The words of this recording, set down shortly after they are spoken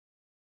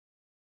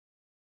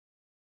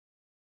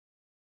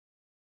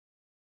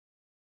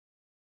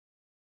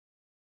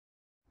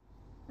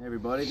Hey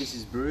everybody, this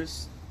is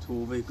Bruce,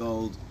 12-week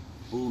old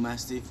bull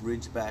mastiff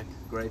Ridgeback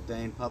Great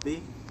Dane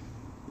puppy.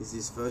 This is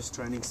his first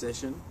training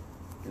session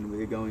and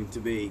we're going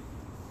to be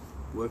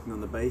working on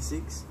the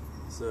basics,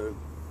 so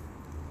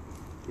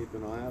keep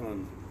an eye out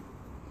on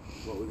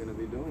what we're going to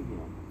be doing here.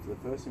 So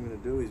the first thing we're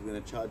going to do is we're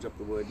going to charge up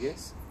the word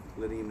yes,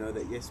 letting him know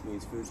that yes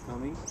means food's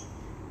coming,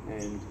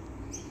 and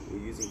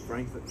we're using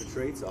Frankfurt for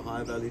treats, a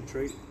high value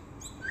treat,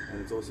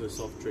 and it's also a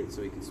soft treat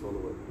so he can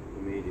swallow it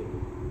immediately.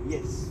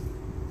 Yes.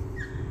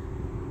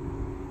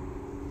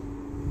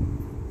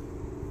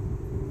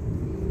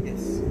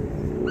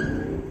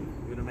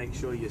 Make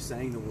sure you're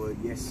saying the word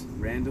yes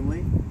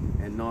randomly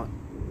and not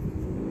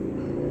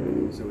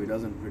so he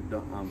doesn't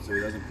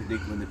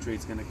predict when the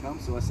treat's going to come.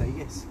 So I say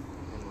yes,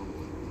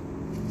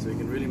 so you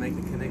can really make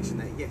the connection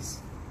that yes.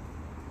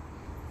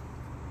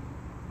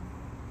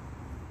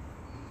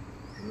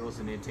 We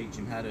also need to teach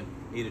him how to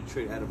eat a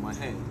treat out of my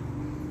hand.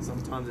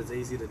 Sometimes it's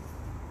easy to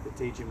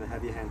teach him to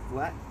have your hand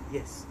flat.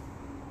 Yes,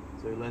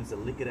 so he learns to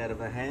lick it out of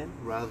a hand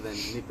rather than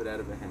nip it out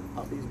of a hand.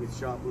 Puppies with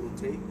sharp little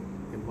teeth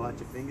can bite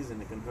your fingers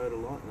and it can hurt a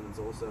lot, and it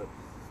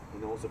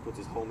also puts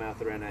his whole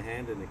mouth around our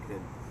hand and it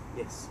can,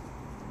 yes,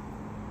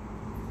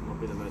 not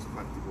be the most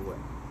practical way.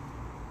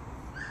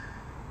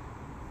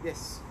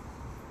 Yes.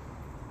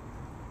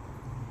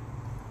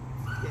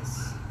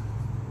 Yes.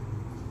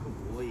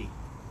 Good boy.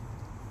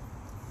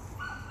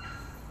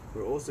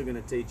 We're also going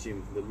to teach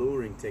him the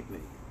luring technique.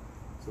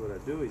 So what I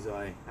do is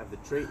I have the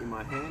treat in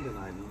my hand and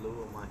I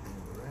lure my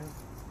hand around.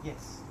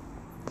 Yes.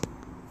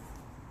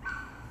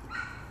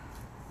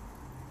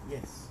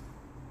 Yes.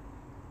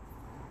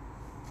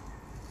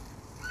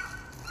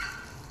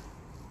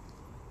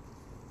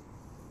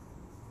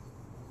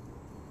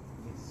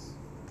 Yes.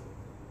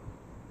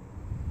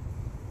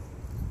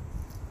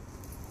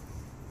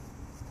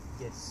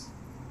 Yes.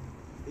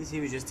 This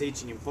here is just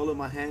teaching him, follow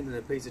my hand and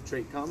a piece of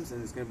treat comes,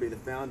 and it's going to be the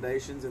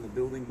foundations and the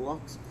building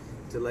blocks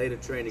to later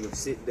training of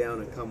sit down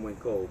and come when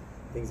called.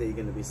 Things that you're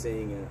going to be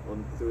seeing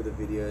through the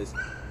videos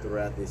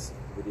throughout this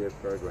video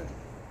program.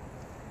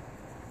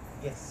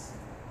 Yes.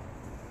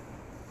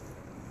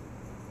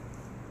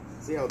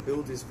 See how it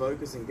builds his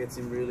focus and gets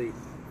him really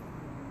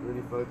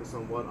focused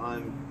on what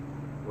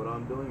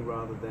I'm doing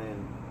rather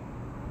than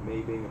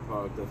me being a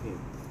product of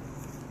him.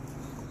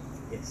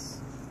 Yes.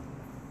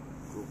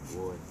 Good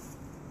boy.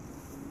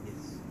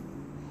 Yes.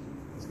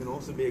 This can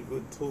also be a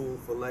good tool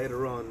for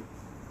later on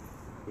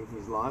in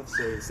his life.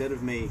 So instead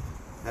of me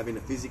having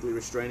to physically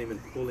restrain him and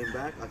pull him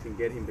back, I can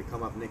get him to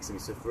come up next to me.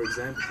 So for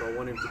example, if I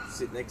want him to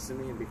sit next to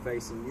me and be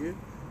facing you,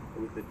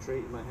 with the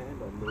treat in my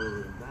hand, I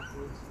lure him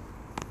backwards.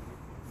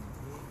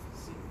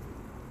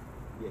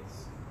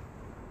 Yes.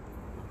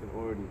 I can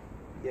already.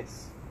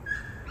 Yes.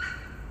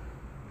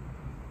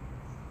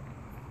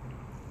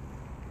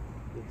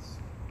 Yes.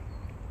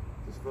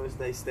 His first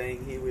day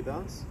staying here with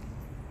us,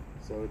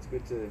 so it's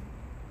good to,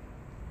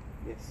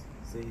 yes,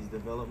 see his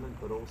development,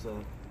 but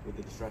also with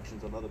the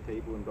distractions of other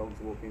people and dogs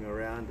walking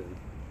around and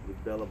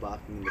with Bella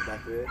barking in the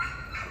back there,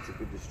 it's a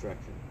good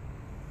distraction.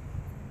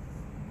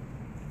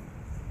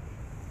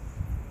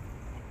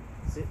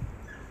 Sit.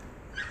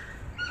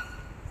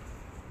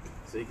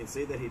 So you can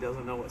see that he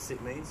doesn't know what sit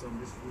means, so I'm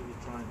just really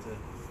trying to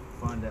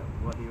find out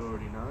what he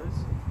already knows.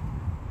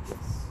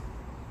 Yes.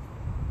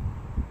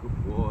 Good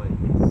boy,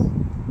 yes.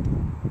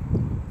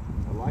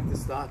 I like to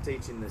start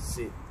teaching the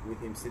sit with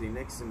him sitting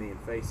next to me and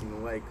facing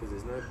away, because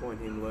there's no point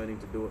in him learning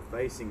to do it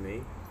facing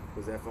me,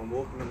 because if I'm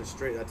walking on the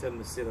street, I tell him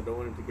to sit, I don't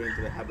want him to get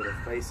into the habit of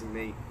facing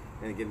me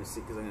and get him to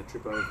sit, because I'm going to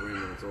trip over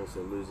him and it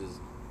also loses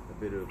a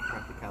bit of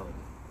practicality.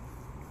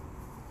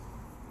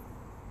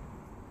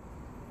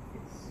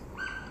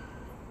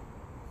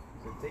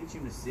 So teach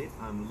him to sit,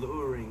 I'm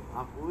luring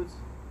upwards,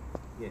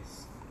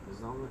 yes,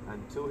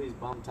 until his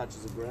bum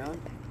touches the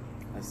ground,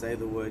 I say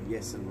the word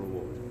yes and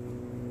reward.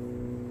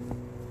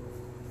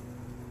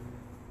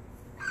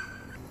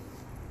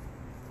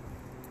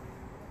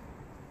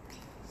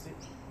 Sit.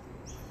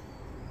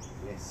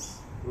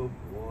 Yes, good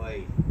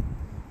boy,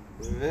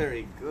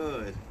 very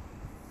good.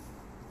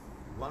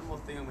 One more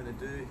thing I'm going to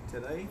do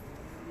today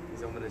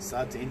is I'm going to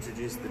start to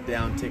introduce the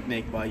down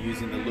technique by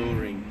using the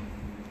luring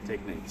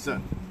technique. So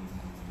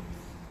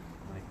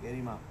get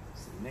him up,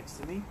 sit next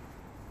to me.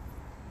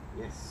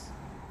 Yes.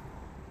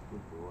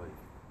 Good boy.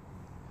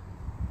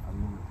 I'll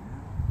move it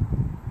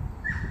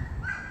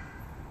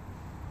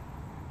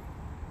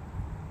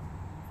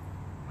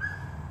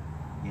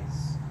now.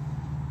 Yes.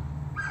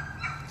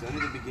 It's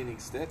only the beginning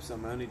steps.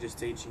 I'm only just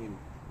teaching him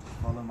to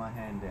follow my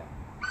hand down.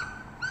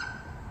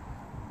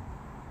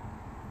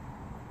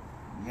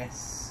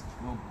 Yes.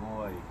 Good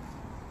boy.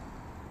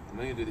 I'm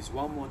going to do this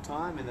one more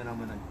time and then I'm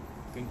going to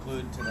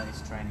conclude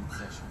today's training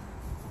session.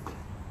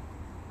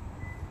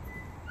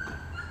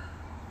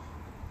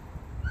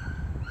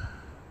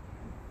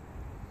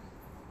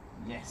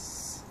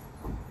 Yes.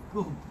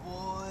 Good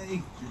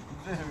boy.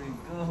 Very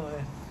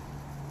good.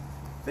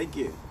 Thank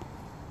you.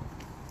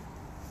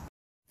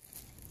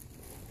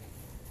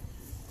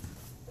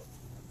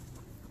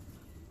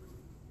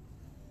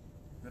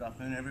 Good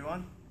afternoon,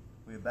 everyone.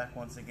 We're back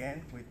once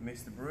again with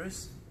Mr.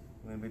 Bruce.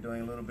 We're going to be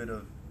doing a little bit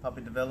of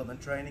puppy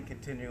development training,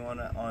 continuing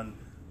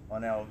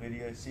on our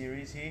video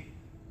series here,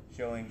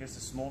 showing just a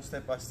small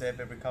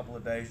step-by-step every couple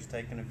of days, just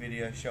taking a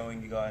video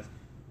showing you guys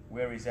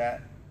where he's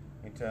at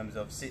in terms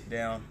of sit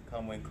down,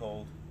 come when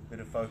called, bit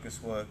of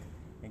focus work,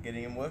 and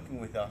getting him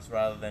working with us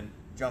rather than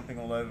jumping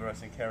all over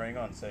us and carrying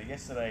on. So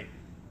yesterday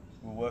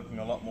we were working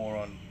a lot more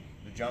on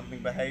the jumping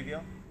behavior.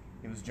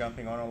 He was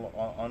jumping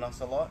on us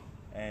a lot,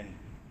 and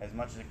as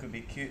much as it could be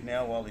cute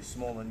now while he's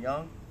small and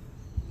young,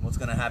 what's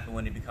going to happen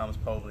when he becomes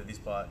probably this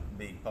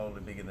big,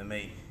 probably bigger than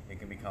me, it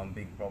can become a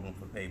big problem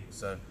for people.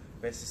 So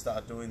best to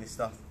start doing this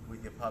stuff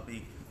with your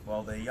puppy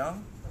while they're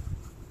young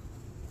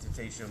to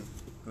teach them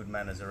good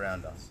manners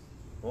around us.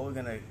 What we're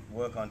going to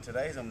work on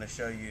today is I'm going to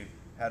show you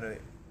how to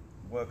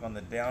work on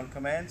the down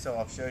command. So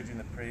I've showed you in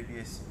the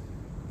previous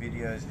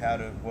videos how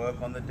to work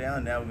on the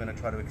down. Now we're going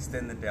to try to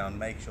extend the down,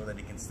 make sure that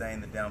he can stay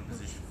in the down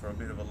position for a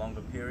bit of a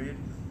longer period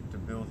to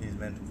build his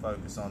mental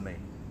focus on me.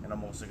 And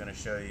I'm also going to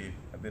show you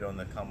a bit on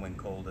the come when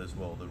called as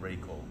well, the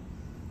recall.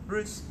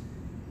 Bruce,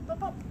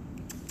 pop up.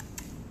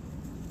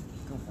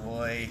 Good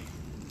boy.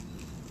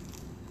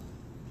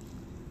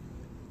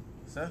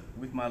 So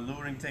with my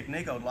luring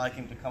technique, I would like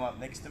him to come up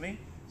next to me.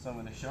 So I'm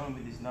going to show him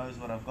with his nose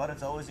what I've got.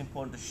 It's always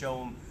important to show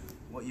them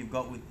what you've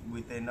got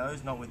with their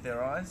nose, not with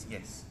their eyes.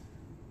 Yes.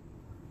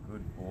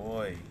 Good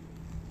boy.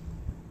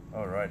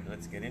 Alright,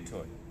 let's get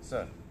into it.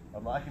 So,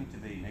 I'd like him to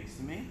be next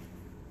to me.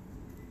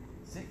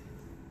 Sit.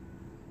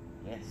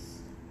 Yes.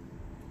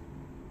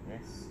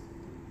 Yes.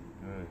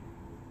 Good.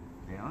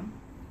 Down.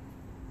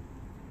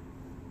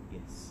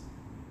 Yes.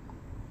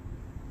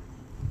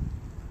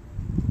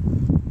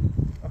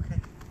 Okay.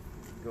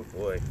 Good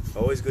boy.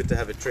 Always good to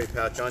have a treat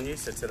pouch on you.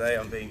 So today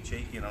I'm being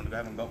cheeky and I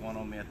haven't got one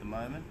on me at the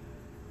moment.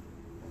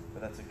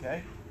 But that's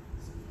okay.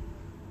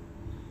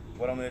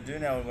 What I'm going to do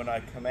now, when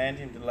I command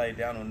him to lay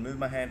down, I'm going to move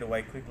my hand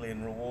away quickly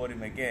and reward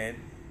him again.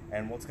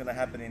 And what's going to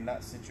happen in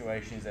that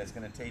situation is that's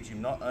going to teach him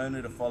not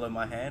only to follow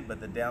my hand, but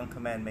the down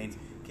command means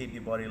keep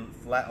your body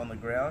flat on the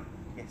ground.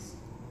 Yes.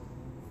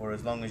 For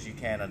as long as you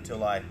can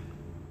until I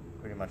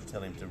pretty much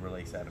tell him to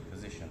release out of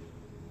position.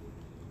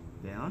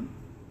 Down.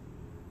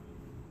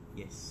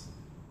 Yes.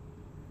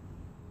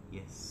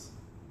 Yes.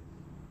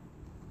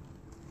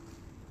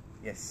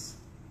 Yes.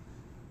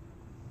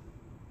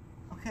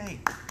 Okay.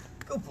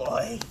 Good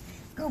boy.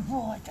 Good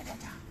boy.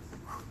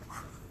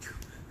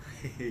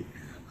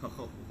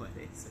 Oh, what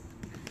is it?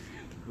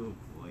 Good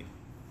boy.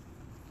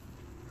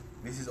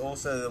 This is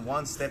also the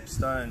one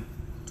stone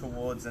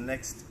towards the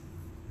next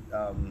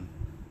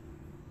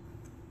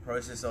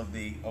process of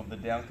the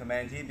down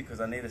command here, because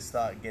I need to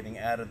start getting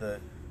out of the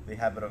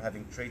habit of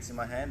having treats in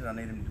my hand, and I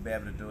need him to be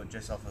able to do it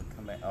just off a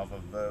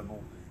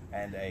verbal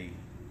and a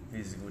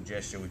physical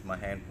gesture with my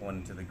hand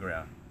pointing to the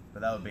ground.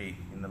 But that will be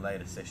in the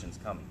later sessions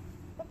coming.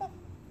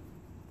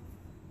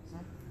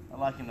 I'd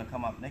like him to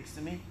come up next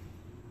to me.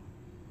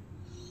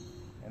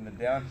 And the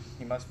down,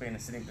 he must be in a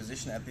sitting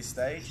position at this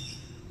stage.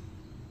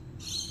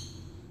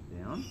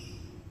 Down.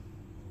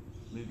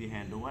 Move your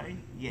hand away.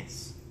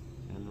 Yes.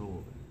 And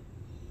reward.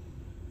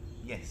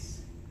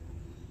 Yes.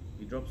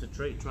 He drops a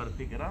treat, try to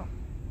pick it up.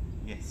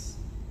 Yes.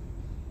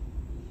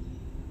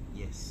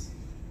 Yes.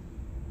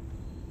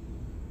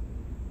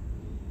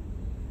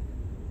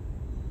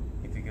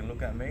 If you can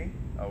look at me,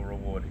 I'll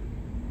reward him.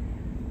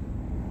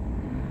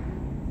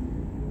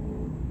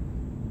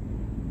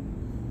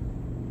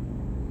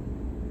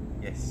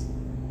 Yes.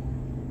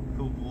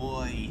 Good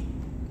boy.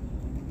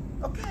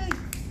 Okay.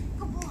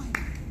 Good boy.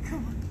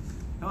 Come on.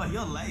 Oh,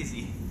 you're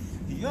lazy.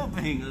 You're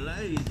being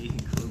lazy.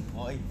 Good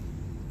boy.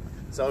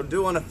 So I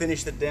do want to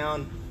finish the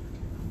down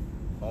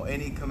or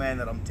any command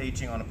that I'm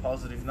teaching on a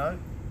positive note,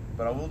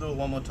 but I will do it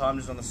one more time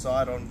just on the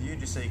side on view,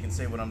 just so you can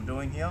see what I'm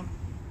doing here.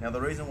 Now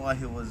the reason why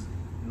he was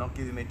not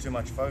giving me too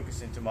much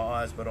focus into my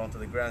eyes but onto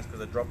the ground is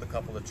because I dropped a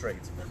couple of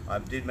treats. I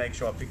did make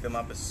sure I picked them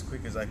up as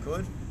quick as I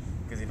could,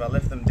 because if I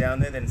left them down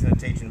there, then it's going to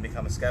teach him to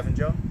become a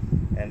scavenger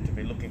and to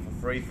be looking for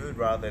free food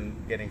rather than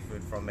getting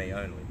food from me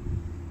only.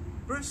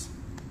 Bruce,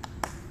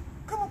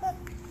 come on, bud.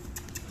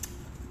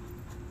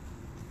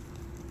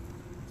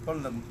 It's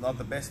probably not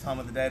the best time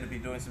of the day to be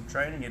doing some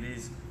training. It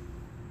is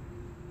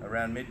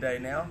around midday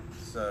now,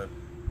 so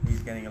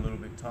he's getting a little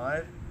bit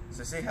tired.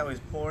 So see how he's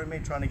pawing me,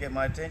 trying to get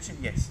my attention?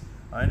 Yes,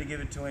 I only give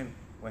it to him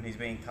when he's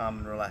being calm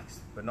and relaxed,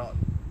 but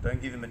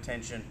don't give him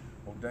attention,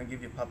 or don't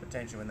give your pup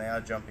attention when they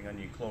are jumping on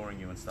you, clawing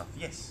you and stuff.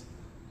 Yes.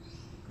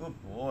 Good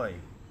boy.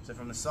 So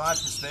from the side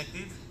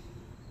perspective,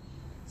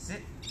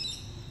 sit.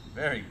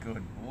 Very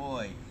good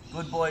boy.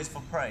 Good boys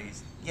for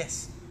praise.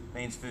 Yes,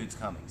 means food's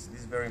coming. So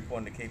this is very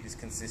important to keep this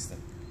consistent.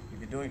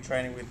 If you're doing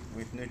training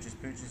with Nooches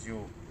Pooches,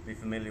 you'll be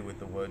familiar with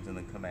the words and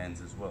the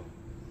commands as well.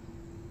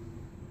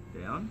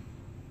 Down.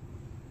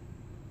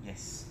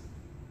 Yes.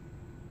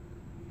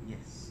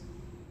 Yes.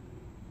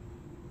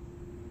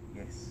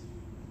 Yes.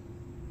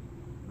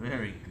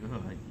 Very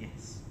good,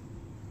 yes.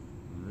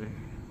 Very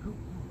good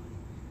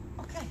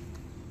boy. Okay,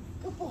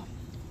 good boy.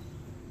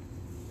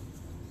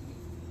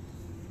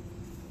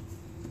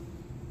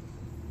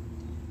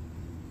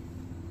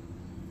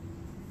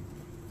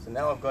 So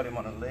now I've got him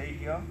on a lead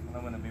here, and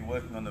I'm going to be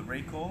working on the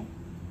recall.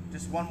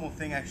 Just one more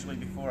thing actually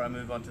before I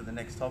move on to the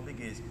next topic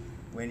is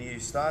when you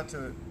start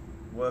to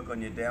work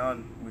on your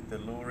down with the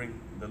lure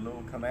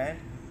command,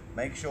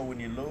 make sure when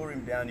you lure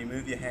him down you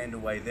move your hand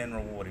away, then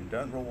reward him.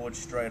 Don't reward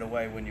straight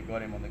away when you've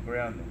got him on the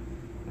ground.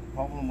 The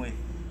problem with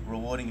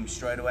rewarding him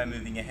straight away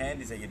moving your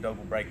hand is that your dog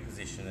will break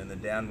position and the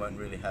down won't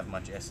really have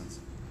much essence.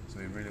 So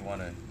we really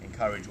want to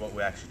encourage what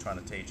we're actually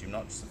trying to teach him,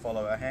 not just to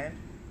follow our hand,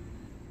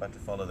 but to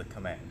follow the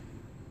command.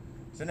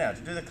 So now,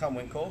 to do the come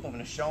when called, I'm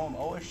going to show them,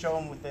 always show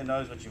them with their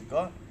nose what you've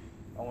got.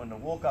 I want to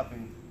walk up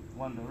in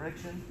one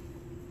direction,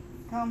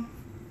 come,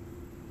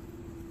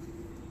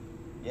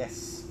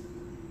 yes,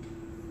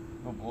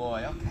 good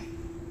boy,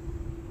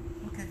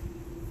 okay,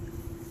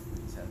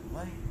 let's have the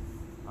way.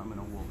 I'm going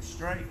to walk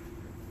straight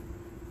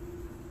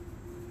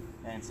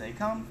and say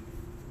come,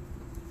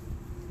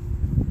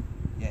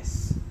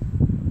 yes.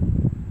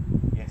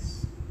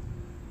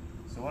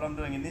 So what I'm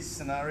doing in this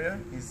scenario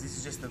is this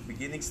is just the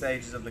beginning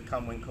stages of the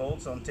come when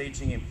called. So I'm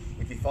teaching him,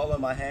 if you follow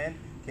my hand,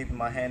 keeping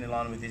my hand in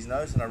line with his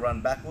nose, and I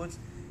run backwards,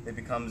 there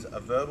becomes a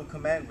verbal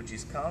command, which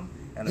is come,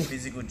 and a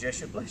physical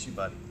gesture, bless you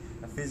buddy,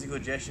 a physical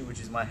gesture, which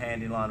is my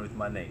hand in line with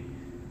my knee.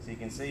 So you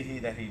can see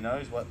here that he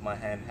knows what my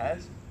hand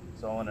has,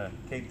 so I want to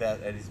keep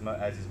that as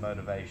his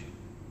motivation.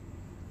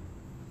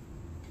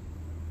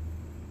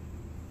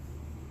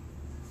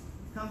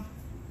 Come.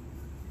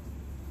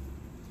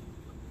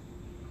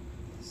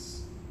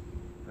 Yes.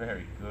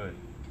 Very good.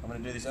 I'm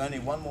going to do this only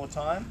one more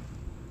time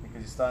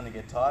because he's starting to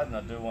get tired and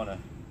I do want to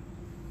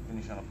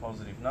finish on a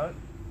positive note.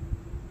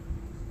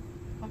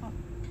 Pop up,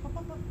 pop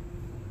up, pop.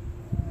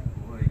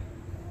 Good boy.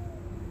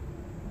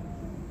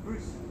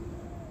 Bruce.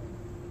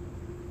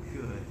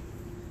 Good.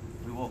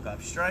 We walk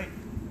up straight.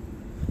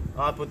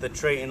 I put the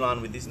tree in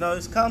line with his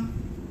nose. Come.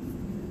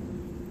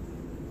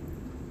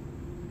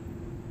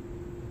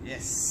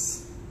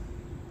 Yes.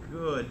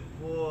 Good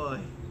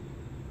boy.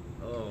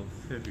 Oh,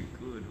 very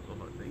good.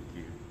 Oh, thank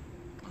you.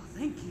 Oh,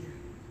 thank you.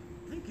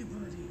 Thank you,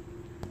 buddy.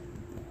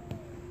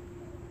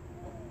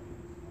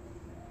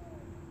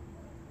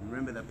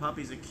 Remember that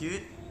puppies are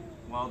cute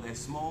while they're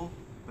small,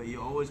 but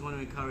you always want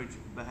to encourage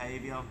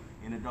behavior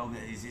in a dog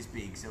that is this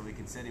big so we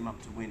can set him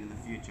up to win in the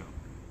future.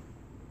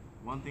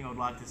 One thing I would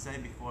like to say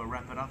before I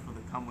wrap it up for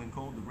the come when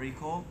called, the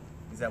recall,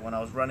 is that when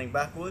I was running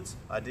backwards,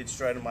 I did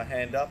straighten my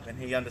hand up, and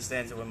he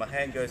understands that when my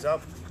hand goes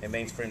up, it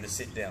means for him to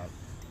sit down.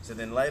 So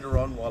then later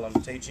on, while I'm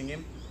teaching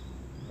him,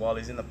 while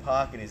he's in the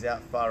park and he's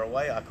out far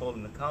away, I call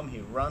him to come, he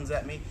runs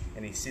at me,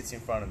 and he sits in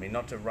front of me,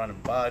 not to run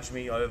and barge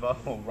me over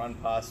or run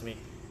past me,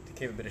 to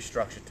keep a bit of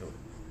structure to it.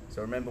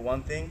 So remember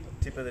one thing,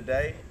 tip of the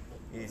day,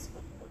 is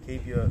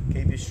keep your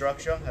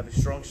structure, have a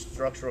strong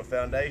structural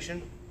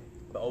foundation,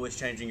 but always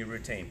changing your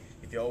routine.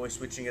 If you're always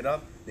switching it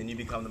up, then you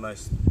become the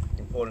most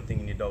important thing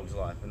in your dog's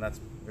life, and that's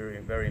very,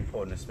 very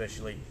important,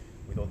 especially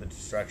with all the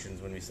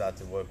distractions when we start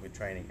to work with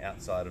training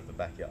outside of the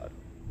backyard.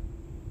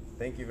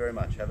 Thank you very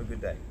much. Have a good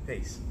day.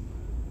 Peace.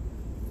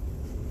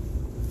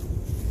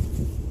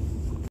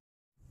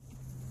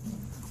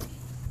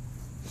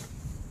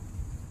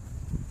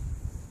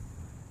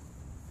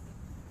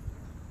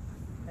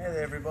 Hey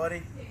there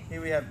everybody.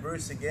 Here we have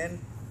Bruce again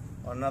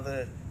on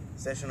another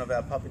session of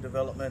our puppy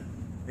development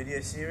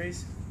video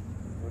series.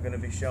 We're going to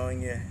be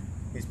showing you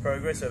his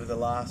progress over the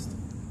last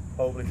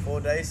probably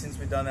 4 days since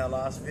we've done our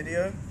last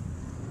video,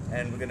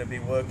 and we're going to be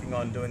working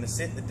on doing the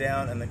sit, the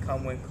down and the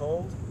come when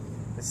called.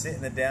 The sit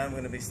and the down, we're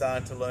going to be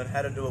starting to learn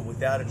how to do it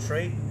without a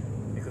treat,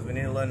 because we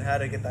need to learn how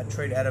to get that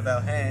treat out of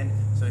our hand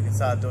so we can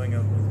start doing it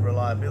with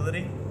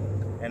reliability.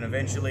 And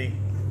eventually,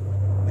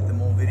 with the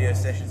more video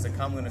sessions to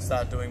come, we're going to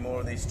start doing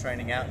more of these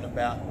training out and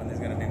about when there's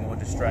going to be more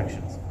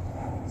distractions.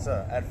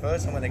 So at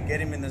first I'm going to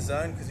get him in the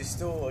zone because he's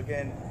still,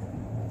 again,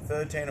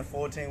 13 or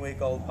 14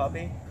 week old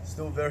puppy,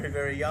 still very,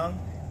 very young,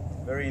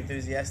 very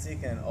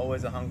enthusiastic and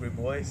always a hungry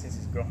boy since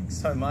he's growing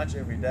so much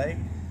every day.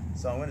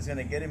 So I'm just going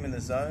to get him in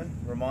the zone,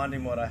 remind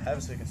him what I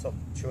have so he can stop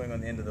chewing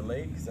on the end of the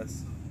lead, because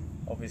that's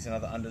obviously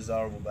another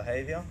undesirable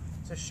behavior.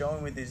 So show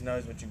him with his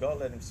nose what you got,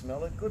 let him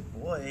smell it. Good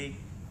boy.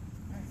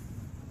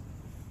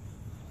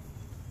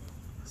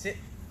 Sit.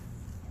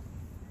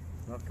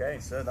 Okay,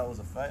 so that was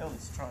a fail.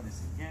 Let's try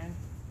this again.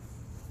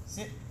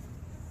 Sit.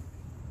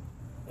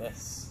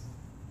 Yes.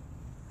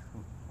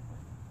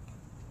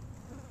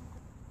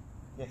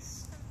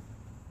 Yes.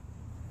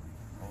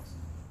 Awesome.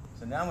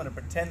 So now I'm going to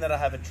pretend that I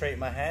have a treat in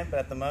my hand, but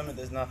at the moment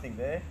there's nothing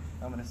there.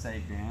 I'm going to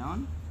say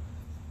down.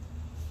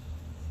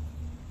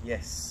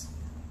 Yes.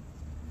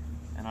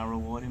 And I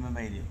reward him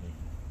immediately.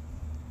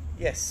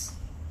 Yes.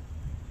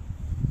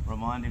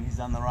 Remind him he's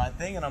done the right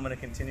thing, and I'm going to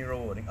continue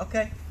rewarding.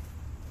 Okay.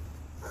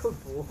 Good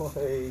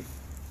boy.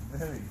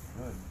 Very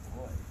good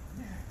boy.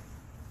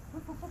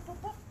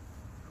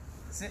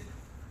 Sit.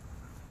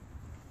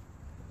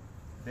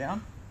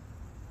 Down.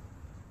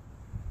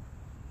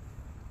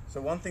 So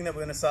one thing that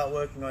we're going to start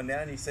working on now,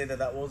 and you see that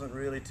that wasn't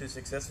really too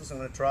successful, so I'm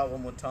going to try it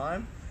one more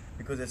time,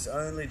 because it's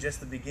only just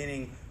the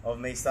beginning of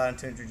me starting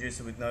to introduce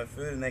it with no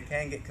food, and they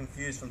can get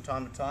confused from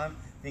time to time,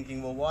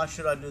 thinking, well, why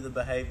should I do the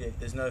behavior if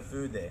there's no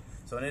food there?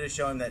 So I need to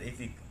show him that if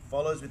you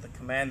follows with the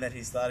command that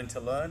he's starting to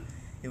learn,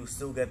 he will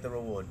still get the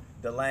reward,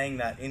 delaying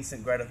that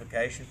instant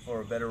gratification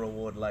for a better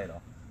reward later.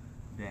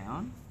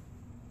 Down.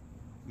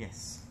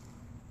 Yes.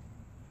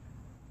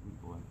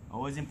 Good boy.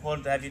 Always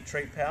important to have your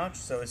treat pouch,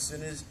 so as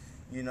soon as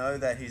you know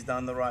that he's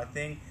done the right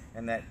thing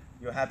and that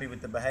you're happy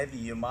with the behavior,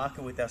 you mark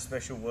it with our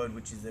special word,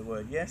 which is the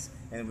word yes,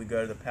 and then we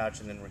go to the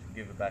pouch and then we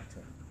give it back to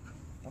him.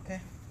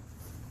 Okay?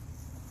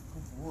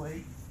 Good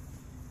boy.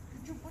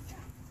 Good job, watch out.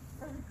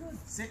 Very good.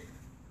 Sit.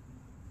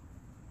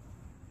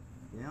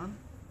 Down.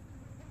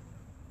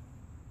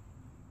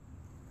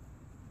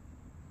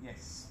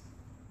 Yes.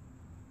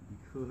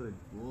 Good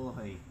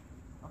boy.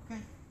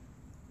 Okay.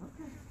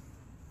 Okay.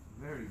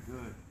 Very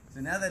good. So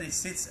now that he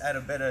sits at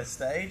a better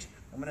stage,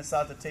 I'm going to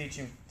start to teach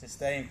him to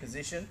stay in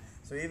position.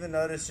 So even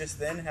notice just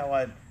then how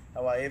I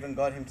even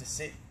got him to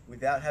sit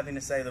without having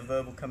to say the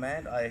verbal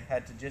command. I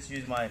had to just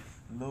use my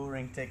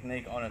luring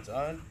technique on its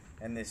own,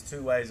 and there's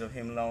two ways of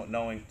him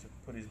knowing to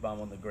put his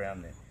bum on the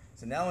ground there.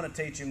 So now I want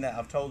to teach him that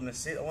I've told him to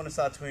sit. I want to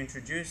start to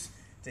introduce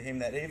to him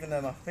that even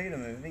though my feet are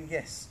moving,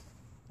 yes,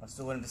 I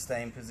still want him to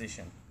stay in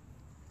position.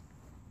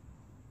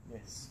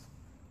 Yes.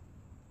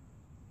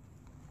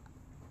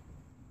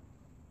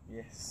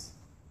 Yes.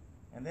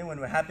 And then when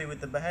we're happy with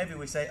the behavior,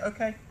 we say,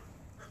 okay.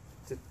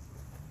 Sit.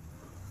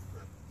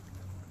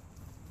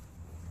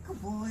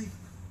 Good boy.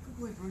 Good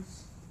boy,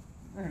 Bruce.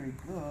 Very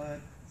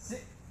good.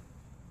 Sit.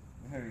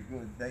 Very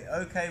good.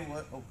 The okay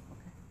word. Oh,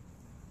 okay.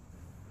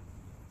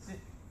 Sit.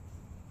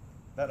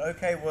 That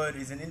okay word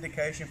is an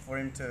indication for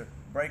him to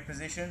break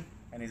position,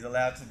 and he's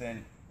allowed to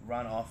then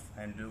run off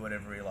and do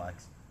whatever he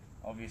likes.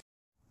 Obviously.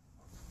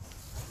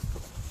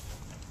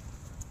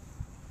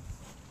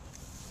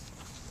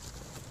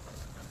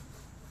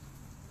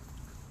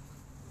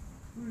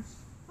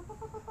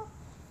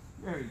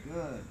 Very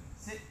good.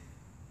 Sit.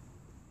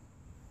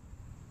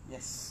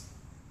 Yes.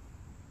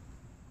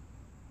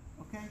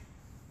 Okay.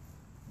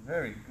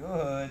 Very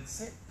good.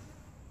 Sit.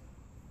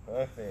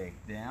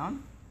 Perfect.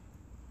 Down.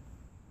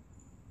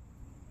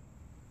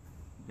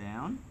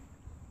 Down.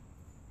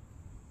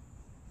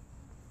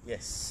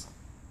 Yes.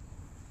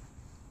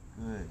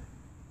 Good.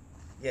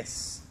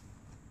 Yes.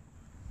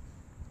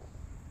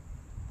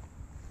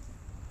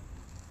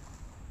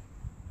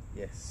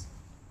 Yes.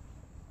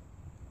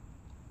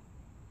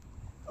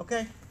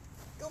 Okay.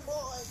 Good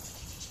boy.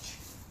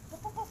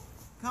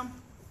 Come.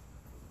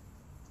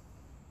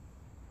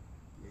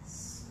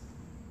 Yes.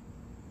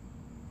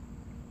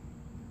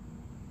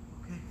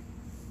 Okay.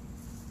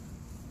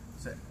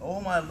 So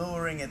all my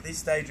luring at this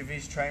stage of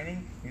his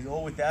training is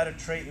all without a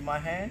treat in my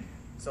hand.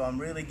 So I'm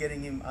really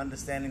getting him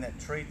understanding that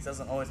treats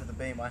doesn't always have to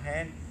be in my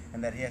hand,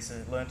 and that he has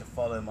to learn to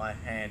follow my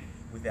hand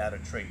without a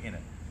treat in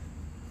it.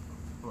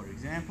 For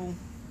example,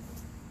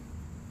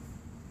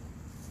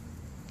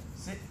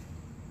 sit.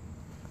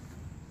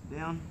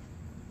 Down.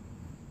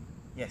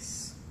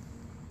 Yes.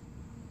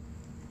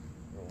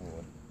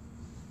 Reward.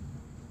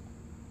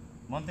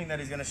 One thing that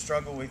he's going to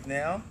struggle with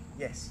now,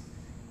 yes,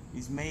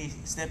 is me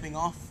stepping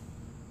off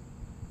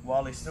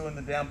while he's still in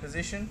the down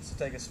position. So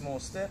take a small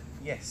step,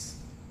 yes,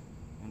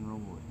 and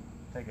reward.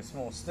 Take a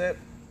small step,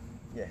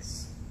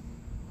 yes.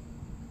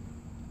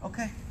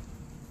 Okay.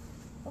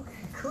 Okay,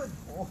 good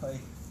boy.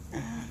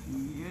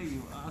 Yeah,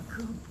 you are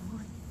good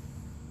boy.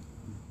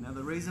 Now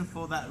the reason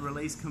for that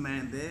release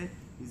command there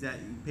is that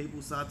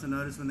people start to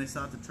notice when they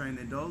start to train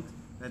their dogs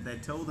that they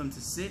tell them to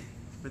sit,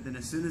 but then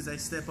as soon as they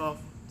step off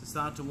to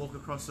start to walk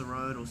across the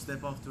road or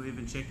step off to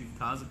even check if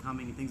cars are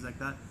coming and things like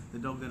that, the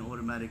dog then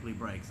automatically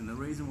breaks. And the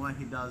reason why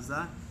he does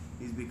that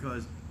is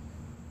because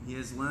he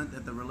has learnt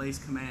that the release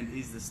command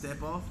is the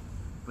step off,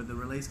 but the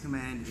release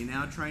command in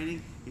our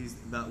training is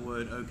that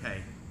word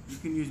okay. You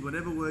can use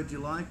whatever word you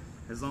like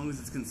as long as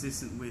it's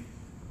consistent with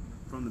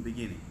from the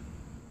beginning.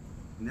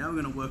 Now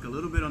we're going to work a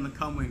little bit on the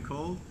come when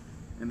called,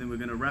 and then we're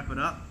going to wrap it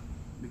up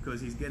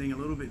because he's getting a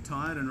little bit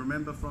tired. And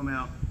remember from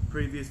our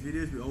previous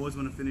videos, we always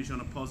want to finish on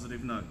a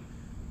positive note,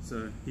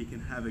 so he can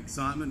have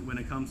excitement when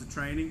it comes to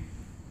training,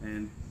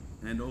 and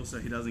also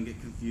he doesn't get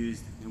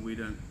confused, and we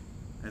don't,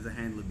 as a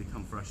handler,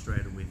 become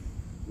frustrated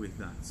with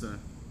that. So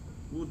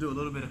we'll do a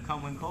little bit of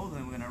come when called, and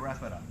then we're going to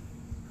wrap it up.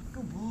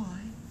 Good boy.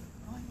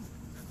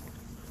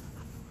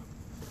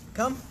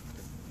 Come.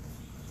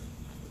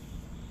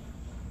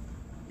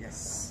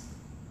 Yes.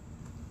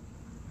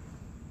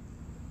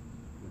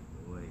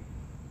 Good boy.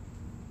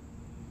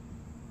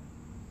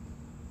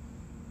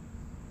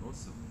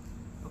 Awesome.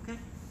 Okay.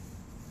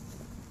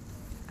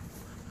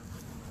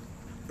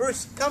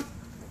 Bruce, come.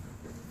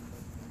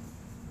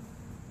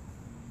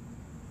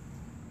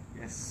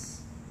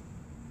 Yes.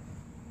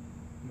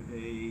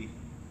 Hey.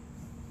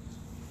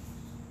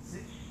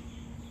 Sit.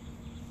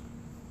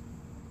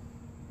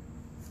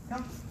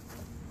 Come.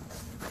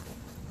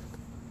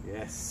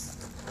 Yes.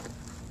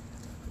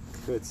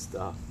 Good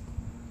stuff.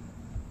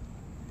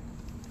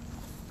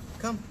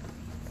 Come.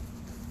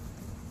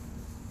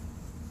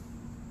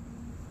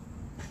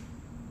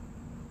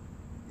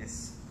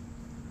 Yes.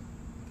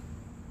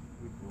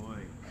 Good boy.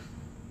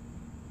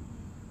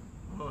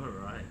 All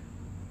right.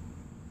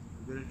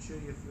 You gotta chew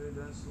your food,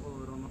 don't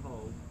swallow it on the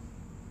hole.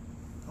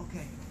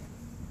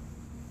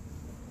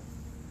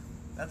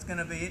 that's going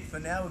to be it for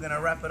now. We're going to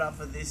wrap it up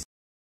for this